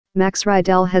Max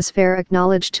Riedel has fair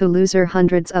acknowledged to loser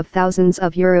hundreds of thousands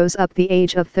of euros up the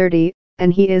age of 30,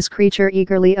 and he is creature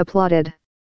eagerly applauded.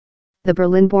 The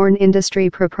Berlin-born industry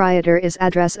proprietor is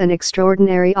address an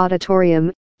extraordinary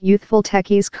auditorium, youthful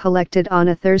techies collected on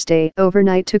a Thursday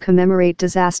overnight to commemorate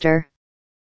disaster.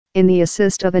 In the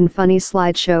assist of an funny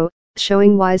slideshow,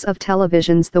 showing wise of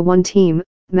television's The One Team,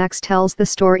 Max tells the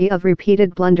story of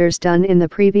repeated blunders done in the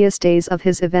previous days of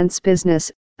his events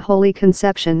business, Holy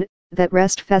Conception, that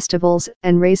rest festivals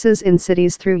and races in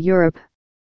cities through Europe.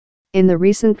 In the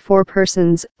recent 4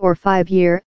 persons or 5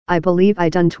 year, I believe I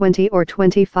done 20 or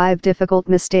 25 difficult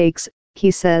mistakes,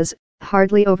 he says,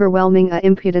 hardly overwhelming a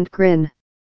impudent grin.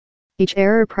 Each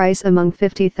error price among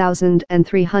 50,000 and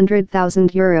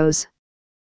 300,000 euros.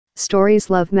 Stories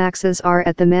love Max's are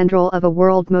at the mandrel of a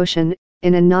world motion,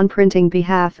 in a non-printing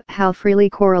behalf how freely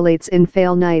correlates in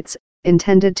fail nights,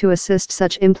 intended to assist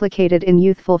such implicated in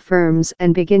youthful firms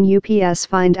and begin UPS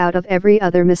find out of every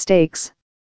other mistakes.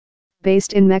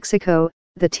 Based in Mexico,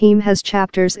 the team has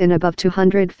chapters in above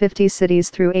 250 cities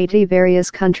through 80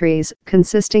 various countries,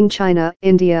 consisting China,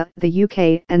 India, the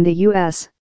UK, and the US.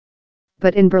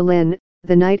 But in Berlin,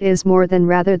 the night is more than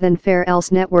rather than fair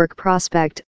else network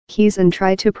prospect, keys and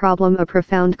try to problem a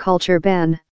profound culture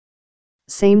ban.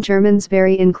 Same Germans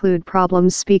very include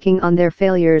problems speaking on their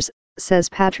failures, says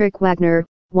Patrick Wagner,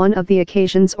 one of the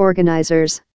occasion's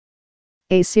organizers.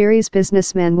 A serious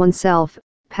businessman oneself,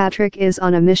 Patrick is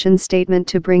on a mission statement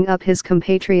to bring up his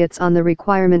compatriots on the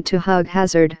requirement to hug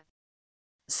hazard.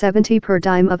 70 per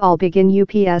dime of all begin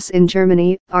UPS in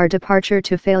Germany are departure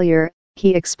to failure,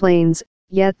 he explains,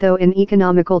 yet though in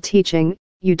economical teaching,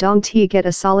 you don't get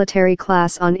a solitary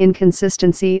class on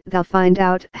inconsistency, they'll find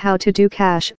out how to do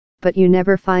cash, but you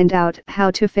never find out how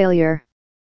to failure.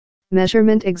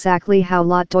 Measurement exactly how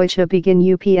lot Deutsche begin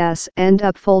UPS end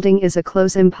up folding is a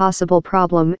close impossible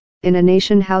problem, in a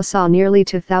nation how saw nearly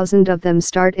 2,000 of them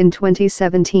start in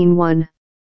 2017-1.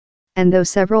 And though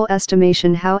several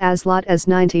estimation how as lot as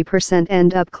 90%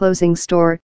 end up closing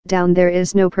store, down there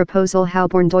is no proposal how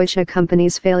born Deutsche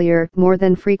companies failure more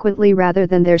than frequently rather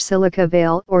than their silica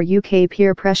veil or UK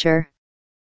peer pressure.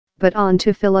 But on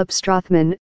to Philip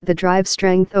Strothman, the drive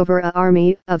strength over a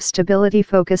army of stability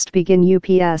focused begin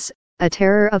UPS, a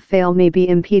terror of fail may be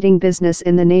impeding business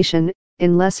in the nation,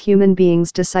 unless human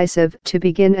beings decisive to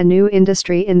begin a new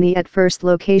industry in the at first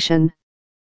location.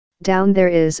 Down there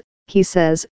is, he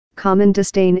says, common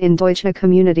disdain in Deutsche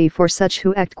community for such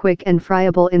who act quick and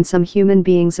friable in some human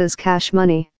beings as cash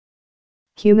money.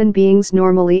 Human beings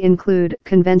normally include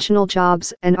conventional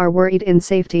jobs and are worried in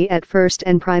safety at first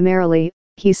and primarily,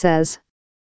 he says.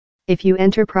 If you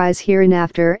enterprise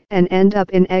hereinafter and end up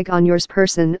in egg on yours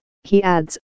person, he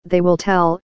adds, they will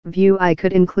tell, view I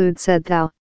could include said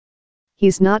thou.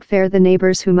 He's not fair the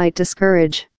neighbors who might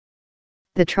discourage.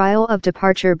 The trial of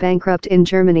departure bankrupt in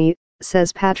Germany,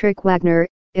 says Patrick Wagner,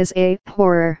 is a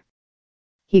horror.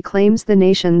 He claims the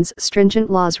nation's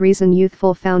stringent laws reason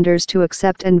youthful founders to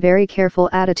accept an very careful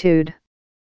attitude.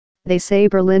 They say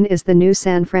Berlin is the new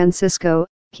San Francisco,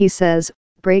 he says,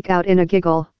 break out in a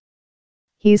giggle.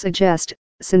 He's a jest,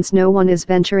 since no one is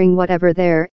venturing whatever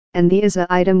there, and the is a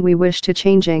item we wish to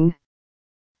changing.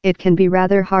 It can be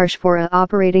rather harsh for a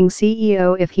operating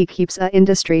CEO if he keeps a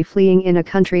industry fleeing in a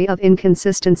country of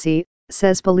inconsistency,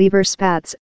 says Believer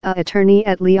Spatz, a attorney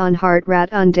at Leonhardt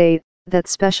Rat Unde, that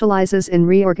specializes in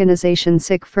reorganization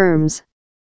sick firms.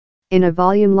 In a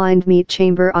volume-lined meet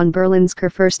chamber on Berlin's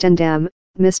Kurfürstendamm,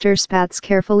 Mr. Spatz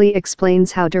carefully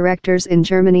explains how directors in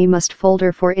Germany must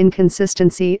folder for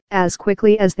inconsistency as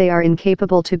quickly as they are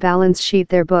incapable to balance sheet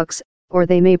their books, or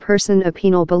they may person a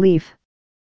penal belief.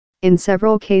 In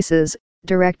several cases,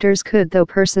 directors could though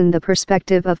person the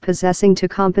perspective of possessing to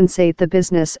compensate the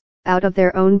business, out of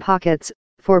their own pockets,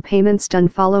 for payments done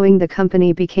following the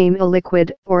company became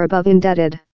illiquid or above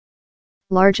indebted.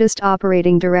 Largest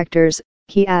operating directors,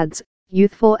 he adds,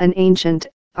 youthful and ancient,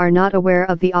 are not aware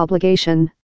of the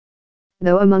obligation.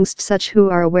 Though amongst such who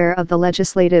are aware of the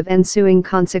legislative ensuing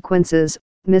consequences,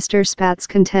 Mr. Spatz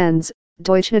contends,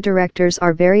 Deutsche directors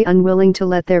are very unwilling to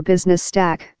let their business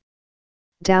stack.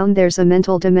 Down there's a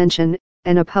mental dimension,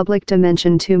 and a public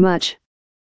dimension too much.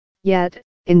 Yet,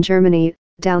 in Germany,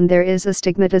 down there is a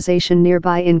stigmatization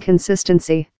nearby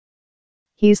inconsistency.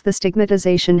 He's the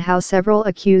stigmatization how several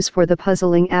accuse for the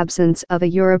puzzling absence of a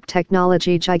Europe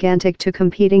technology gigantic to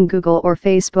competing Google or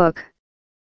Facebook.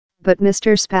 But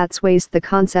Mr. Spatz weighs the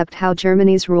concept how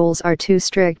Germany's rules are too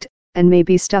strict, and may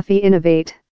be stuffy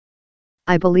innovate.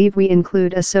 I believe we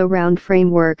include a so round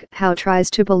framework how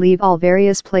tries to believe all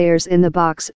various players in the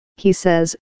box, he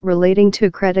says, relating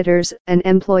to creditors and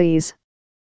employees.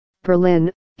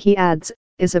 Berlin, he adds,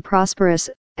 is a prosperous,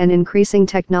 an increasing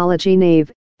technology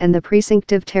nave, and the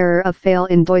precinctive terror of fail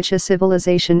in Deutsche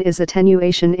civilization is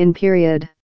attenuation in period.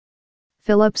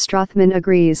 Philip Strothman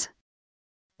agrees.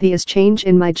 The is change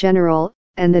in my general,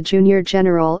 and the junior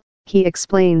general, he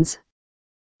explains.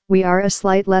 We are a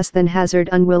slight less than hazard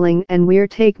unwilling and we're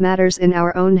take matters in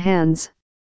our own hands.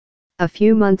 A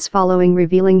few months following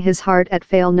revealing his heart at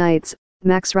Fail Nights,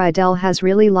 Max Riedel has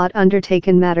really lot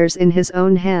undertaken matters in his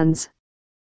own hands.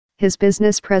 His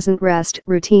business present rest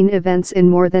routine events in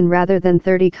more than rather than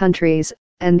 30 countries,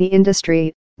 and the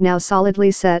industry, now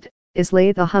solidly set, is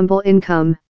lay the humble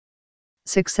income.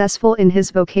 Successful in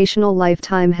his vocational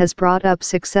lifetime has brought up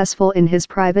successful in his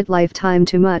private lifetime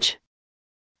too much.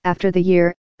 After the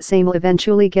year, Samuel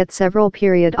eventually get several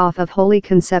period off of Holy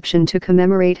Conception to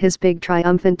commemorate his big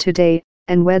triumphant today,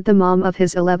 and wed the mom of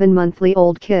his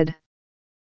 11-monthly-old kid.